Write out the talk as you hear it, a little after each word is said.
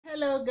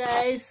Hello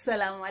guys,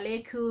 salam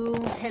alaikum,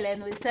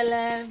 hello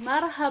salam,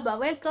 marhaba,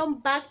 welcome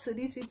back to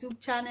this YouTube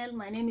channel.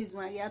 My name is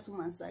Mariatu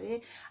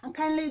Mansare, and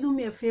kindly do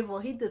me a favor,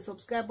 hit the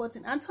subscribe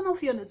button and turn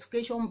off your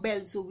notification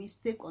bell so we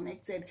stay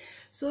connected.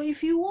 So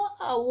if you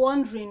are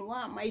wondering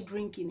what am I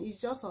drinking,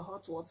 it's just a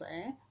hot water,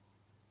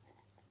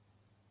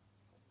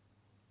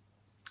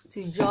 It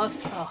is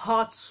just a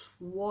hot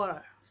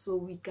water so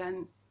we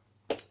can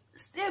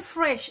stay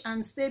fresh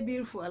and stay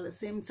beautiful at the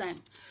same time.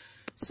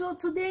 So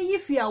today,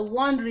 if you are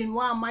wondering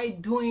what am I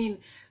doing,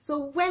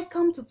 so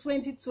welcome to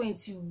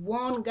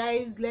 2021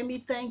 guys. Let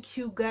me thank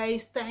you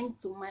guys.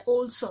 Thank to my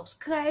old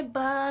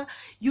subscriber.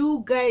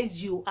 You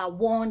guys, you are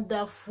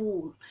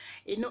wonderful.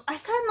 You know, I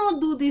cannot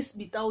do this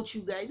without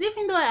you guys.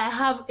 Even though I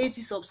have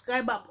 80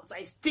 subscribers, but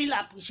I still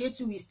appreciate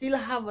you. We still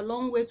have a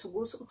long way to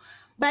go. So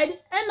by the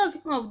end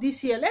of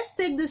this year, let's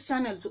take this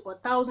channel to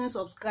 1,000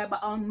 subscribers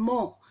and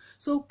more.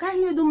 So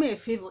kindly do me a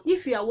favor,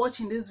 if you are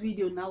watching this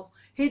video now,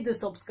 hit the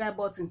subscribe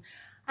button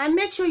and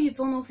make sure you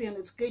turn off your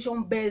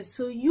notification bell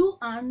so you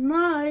and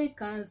I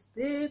can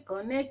stay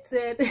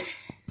connected.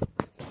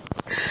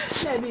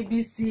 Let me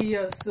be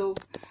serious. So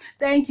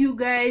thank you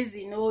guys.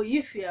 You know,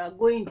 if you are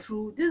going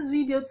through this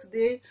video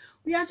today,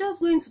 we are just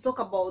going to talk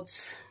about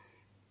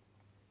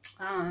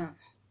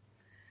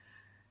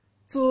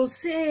to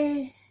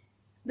say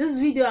this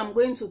video, I'm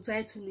going to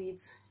title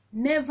it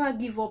 "Never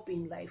Give Up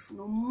in Life."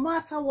 No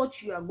matter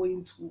what you are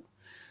going through,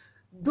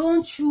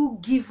 don't you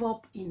give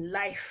up in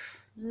life.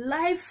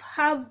 Life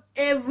have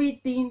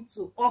everything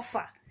to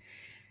offer,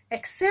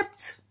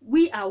 except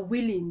we are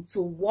willing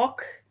to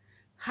work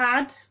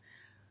hard,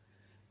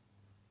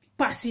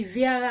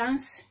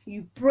 perseverance.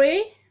 You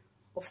pray,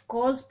 of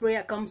course,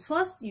 prayer comes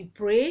first. You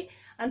pray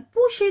and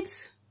push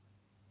it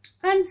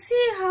and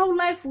see how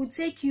life will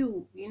take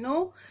you, you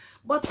know.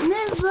 But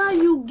never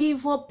you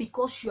give up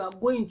because you are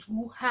going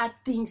through hard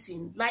things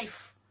in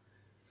life.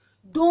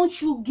 Don't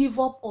you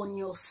give up on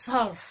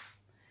yourself.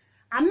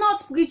 I'm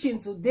not preaching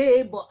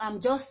today, but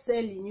I'm just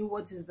telling you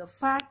what is the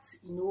fact,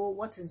 you know,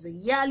 what is the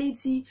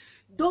reality.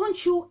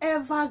 Don't you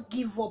ever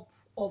give up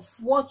of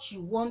what you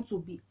want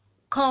to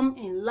become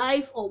in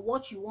life or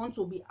what you want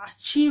to be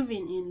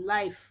achieving in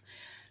life.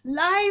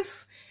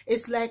 Life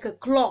is like a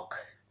clock.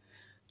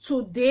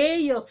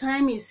 Today your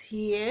time is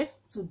here,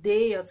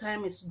 today your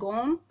time is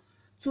gone,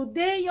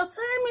 today your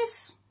time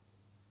is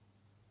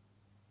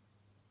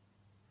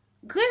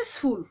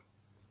graceful.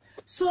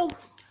 So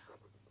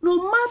no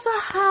matter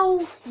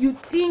how you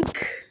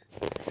think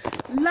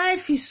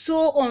life is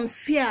so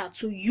unfair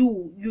to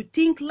you, you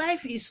think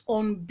life is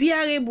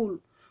unbearable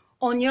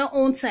on your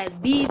own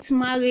side, be it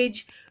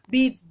marriage,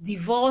 be it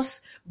divorce,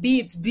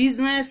 be it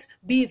business,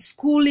 be it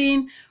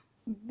schooling,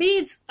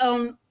 be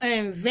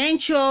it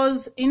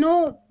ventures, you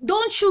know,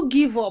 don't you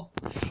give up.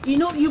 You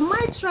know, you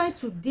might try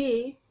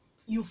today,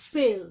 you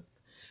fail,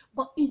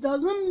 but it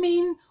doesn't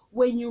mean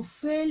when you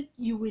fail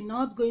you will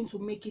not going to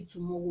make it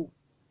tomorrow.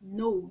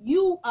 No,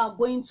 you are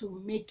going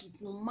to make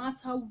it no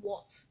matter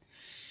what.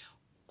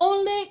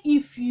 Only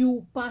if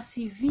you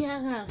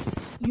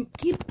perseverance, you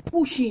keep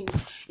pushing,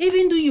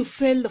 even though you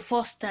fail the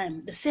first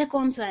time, the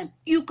second time,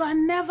 you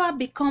can never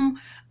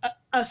become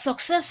a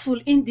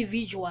successful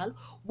individual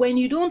when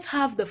you don't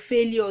have the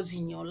failures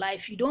in your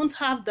life. You don't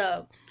have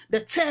the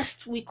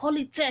test. We call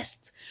it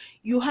test.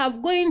 You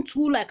have going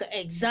through like an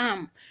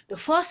exam. The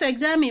first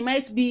exam, it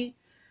might be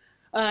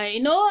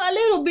you know, a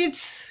little bit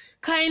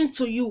kind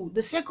to you.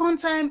 The second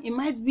time it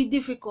might be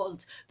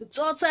difficult. The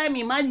third time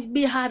it might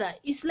be harder.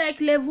 It's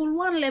like level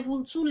 1,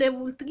 level 2,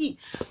 level 3.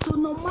 So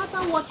no matter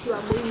what you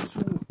are going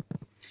through,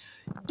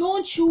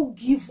 don't you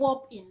give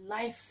up in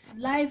life.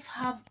 Life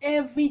have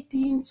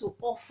everything to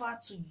offer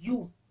to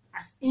you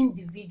as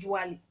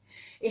individually.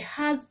 It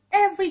has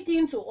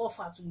everything to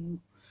offer to you.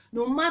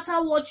 No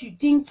matter what you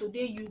think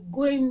today,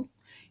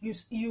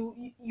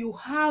 you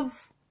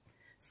have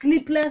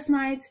sleepless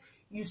nights,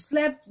 you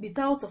slept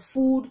without a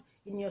food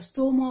in your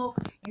stomach,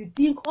 you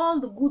think all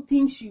the good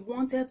things you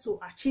wanted to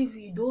achieve,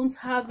 you don't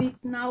have it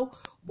now,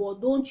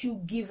 but don't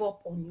you give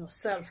up on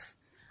yourself.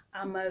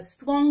 I'm a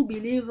strong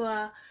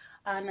believer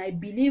and I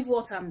believe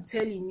what I'm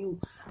telling you.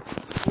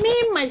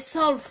 Me,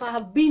 myself, I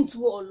have been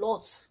through a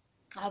lot.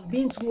 I've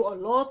been through a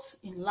lot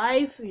in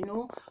life, you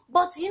know,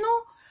 but you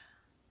know,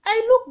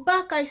 I look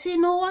back, I say,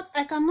 you know what,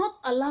 I cannot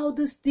allow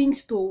these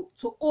things to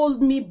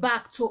hold me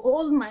back, to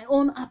hold my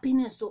own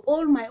happiness, to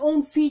hold my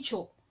own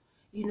future,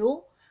 you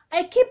know.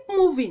 I keep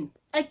moving.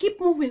 I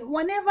keep moving.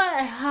 Whenever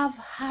I have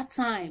hard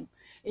time,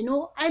 you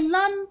know, I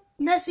learn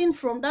lesson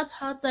from that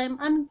hard time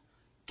and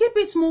keep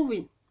it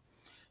moving.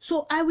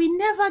 So I will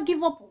never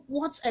give up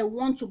what I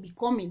want to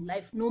become in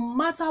life, no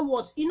matter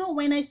what. You know,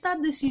 when I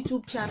start this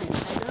YouTube channel,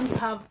 I don't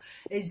have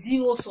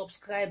 0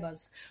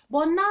 subscribers.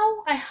 But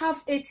now I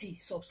have 80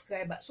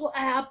 subscribers. So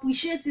I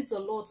appreciate it a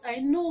lot. I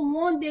know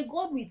one day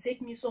God will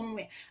take me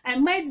somewhere. I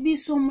might be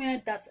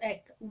somewhere that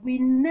I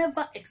will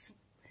never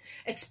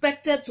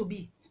expected to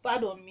be.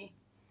 Pardon me.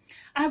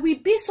 I will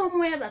be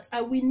somewhere that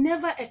I will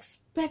never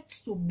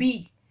expect to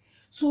be.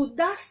 So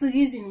that's the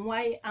reason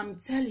why I'm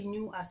telling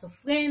you, as a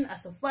friend,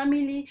 as a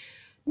family,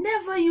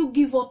 Never you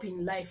give up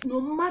in life. No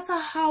matter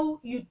how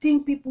you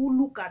think people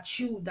look at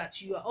you,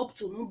 that you are up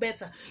to no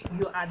better,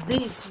 you are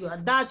this, you are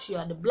that, you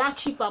are the black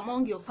sheep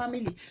among your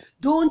family,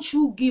 don't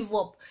you give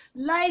up.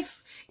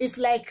 Life is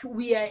like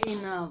we are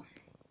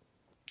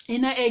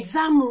in an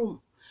exam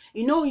room.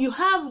 You know, you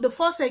have the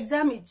first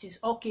exam, it is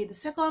okay. The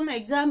second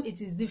exam,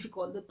 it is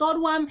difficult. The third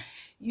one,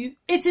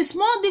 it is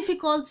more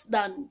difficult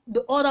than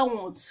the other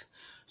ones.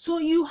 So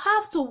you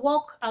have to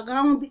walk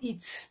around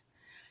it.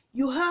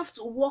 You have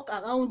to walk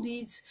around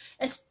it,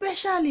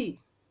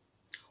 especially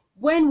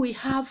when we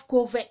have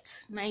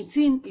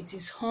COVID-19, it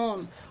is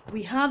on.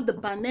 We have the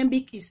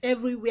pandemic is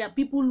everywhere.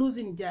 People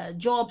losing their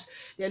jobs,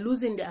 they're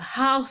losing their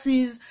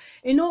houses.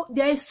 You know,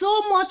 there is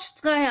so much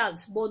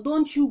trials, but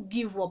don't you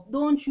give up.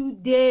 Don't you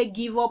dare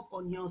give up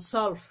on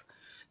yourself.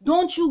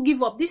 Don't you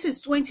give up. This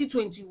is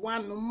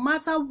 2021. No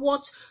matter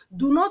what,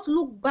 do not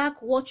look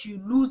back what you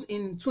lose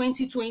in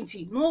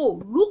 2020. No,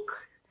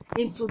 look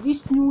into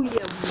this new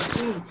year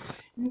we're in.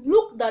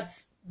 Look that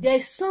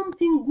there's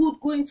something good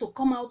going to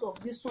come out of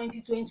this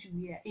 2020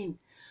 we are in.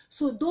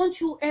 So don't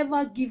you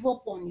ever give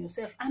up on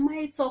yourself. I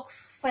might talk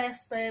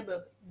fast,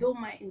 but don't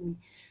mind me.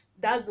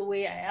 That's the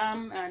way I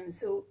am, and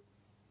so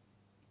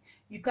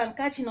you can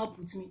catching up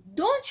with me.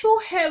 Don't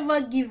you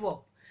ever give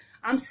up.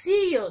 I'm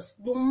serious.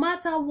 No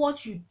matter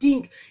what you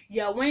think,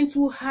 you are went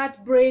through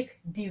heartbreak,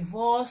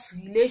 divorce,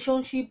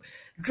 relationship,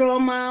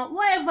 drama,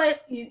 whatever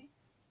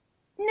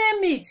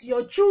name it,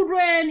 your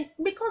children,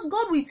 because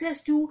God will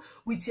test you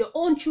with your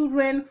own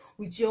children,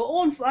 with your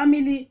own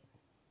family,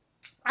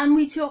 and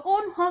with your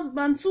own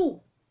husband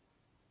too.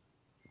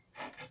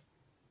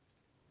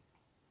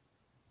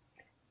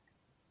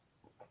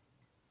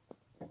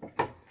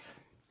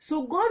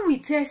 So God will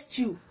test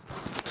you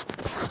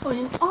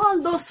in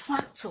all those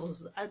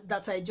factors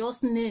that I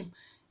just named.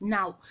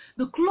 Now,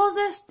 the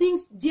closest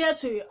things dear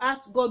to your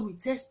heart, God will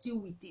test you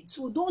with it.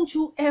 So don't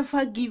you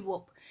ever give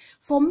up.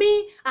 For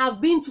me,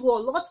 I've been through a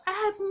lot.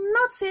 I am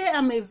not saying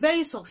I'm a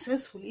very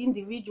successful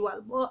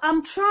individual, but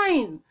I'm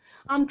trying.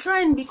 I'm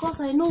trying because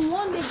I know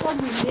one day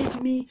God will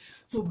make me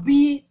to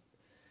be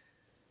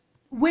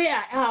where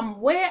I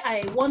am, where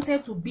I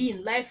wanted to be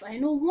in life. I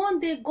know one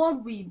day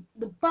God will,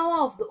 the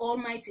power of the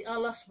Almighty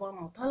Allah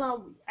subhanahu wa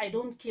ta'ala, I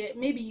don't care.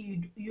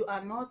 Maybe you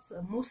are not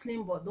a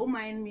Muslim, but don't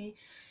mind me.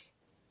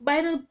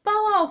 By the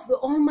power of the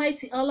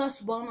Almighty Allah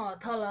subhanahu wa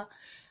ta'ala,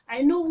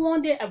 I know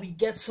one day I will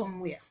get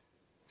somewhere.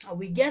 I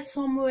will get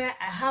somewhere.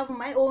 I have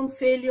my own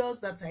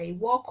failures that I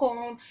work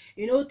on,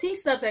 you know,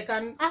 things that I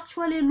can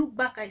actually look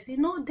back. I say,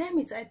 no, damn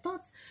it, I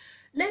thought,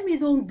 let me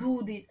don't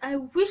do this. I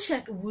wish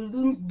I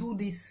wouldn't do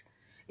this,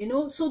 you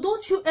know. So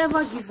don't you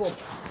ever give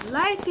up.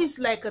 Life is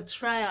like a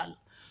trial.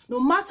 No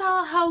matter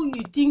how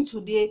you think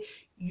today,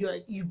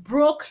 you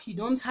broke, you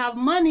don't have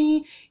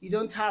money, you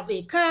don't have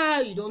a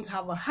car, you don't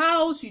have a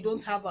house, you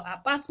don't have an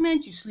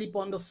apartment, you sleep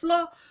on the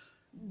floor,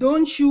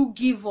 don't you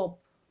give up.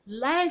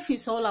 Life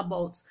is all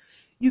about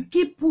you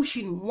keep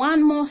pushing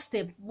one more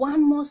step,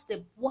 one more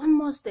step, one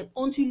more step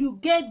until you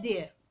get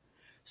there.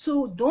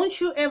 So don't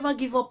you ever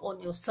give up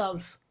on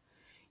yourself.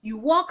 You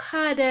work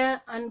harder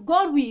and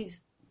God will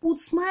put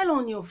smile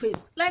on your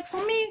face. Like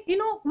for me, you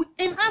know,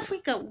 in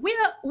Africa,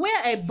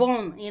 where I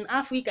born in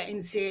Africa,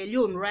 in Sierra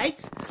Leone, right?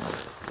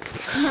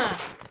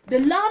 The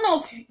land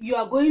of you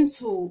are going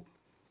to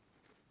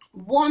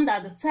wonder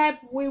the type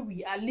way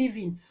we are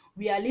living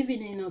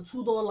in a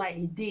 $2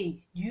 a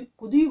day.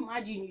 Could you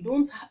imagine?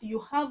 You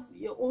have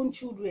your own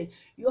children,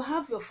 you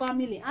have your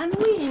family, and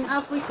we in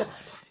Africa,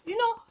 you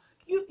know,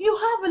 you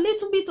have a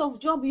little bit of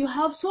job, you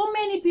have so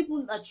many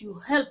people that you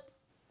help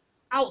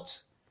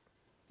out,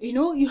 you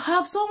know, you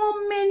have so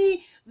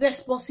many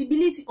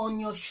responsibility on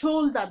your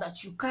shoulder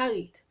that you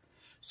carried.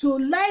 So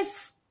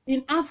life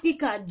in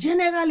Africa,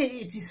 generally,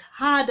 it is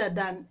harder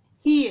than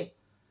here.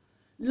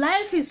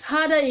 Life is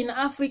harder in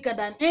Africa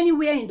than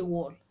anywhere in the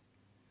world.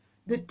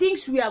 The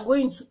things we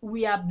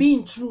are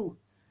being through,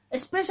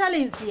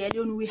 especially in Sierra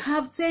Leone, we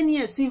have 10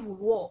 years civil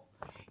war.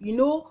 You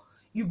know,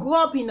 you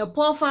grow up in a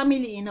poor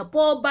family, in a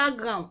poor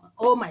background.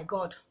 Oh my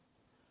God.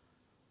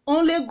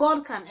 Only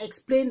God can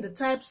explain the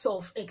types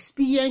of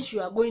experience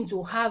you are going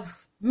to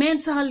have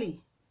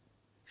mentally,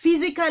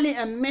 physically,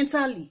 and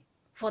mentally,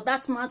 for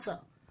that matter.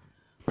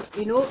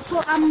 You know,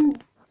 so I'm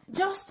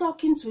just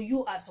talking to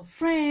you as a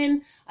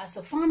friend, as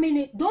a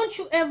family. Don't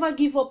you ever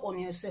give up on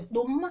yourself.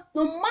 No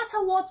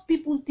matter what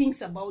people think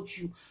about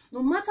you,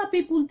 no matter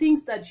people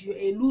think that you're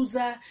a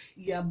loser,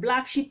 you're a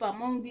black sheep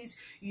among this,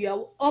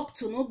 you're up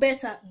to no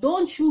better,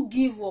 don't you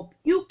give up.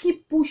 You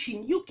keep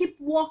pushing, you keep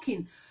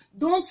walking.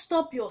 Don't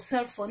stop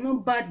yourself for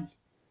nobody.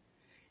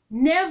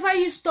 Never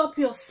you stop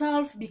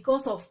yourself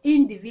because of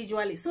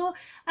individually. So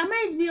I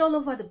might be all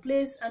over the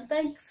place, and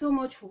thanks so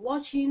much for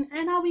watching,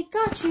 and I will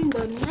catch you in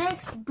the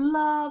next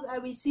blog. I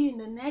will see you in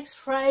the next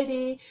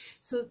Friday.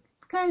 So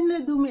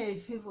kindly do me a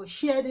favor,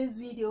 share this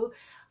video,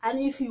 and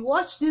if you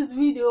watch this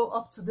video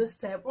up to this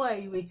time, what are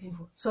you waiting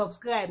for?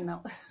 Subscribe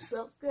now.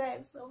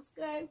 subscribe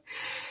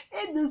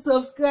hit the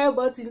subscribe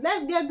button.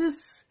 Let's get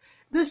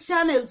this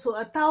channel to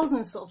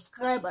 1,000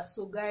 subscribers.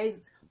 So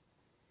guys,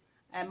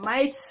 I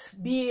might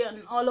be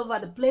all over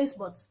the place,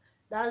 but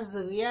that's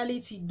the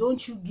reality.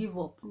 Don't you give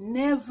up.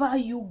 Never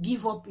you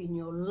give up in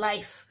your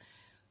life.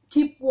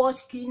 Keep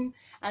watching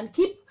and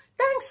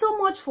thanks so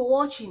much for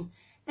watching.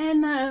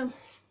 And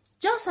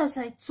just as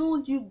I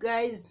told you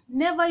guys,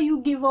 never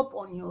you give up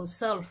on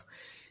yourself.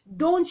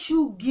 Don't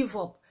you give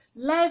up.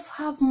 Life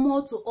have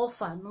more to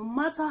offer. No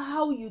matter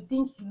how you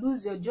think, you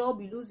lose your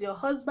job, you lose your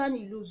husband,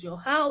 you lose your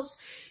house,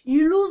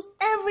 you lose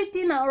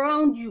everything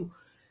around you.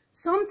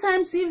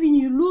 Sometimes even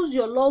you lose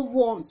your loved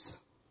ones.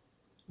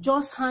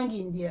 Just hang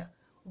in there.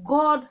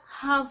 God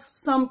have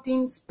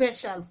something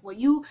special for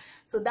you.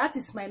 So that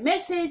is my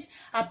message.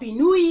 Happy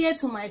New Year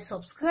to my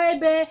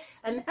subscriber,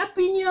 and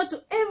Happy New Year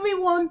to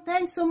everyone.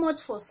 Thanks so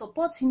much for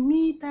supporting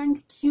me.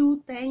 Thank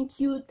you.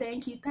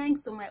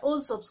 Thanks to my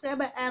old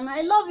subscriber, and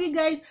I love you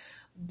guys.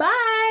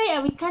 Bye. I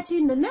will catch you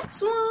in the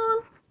next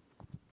one.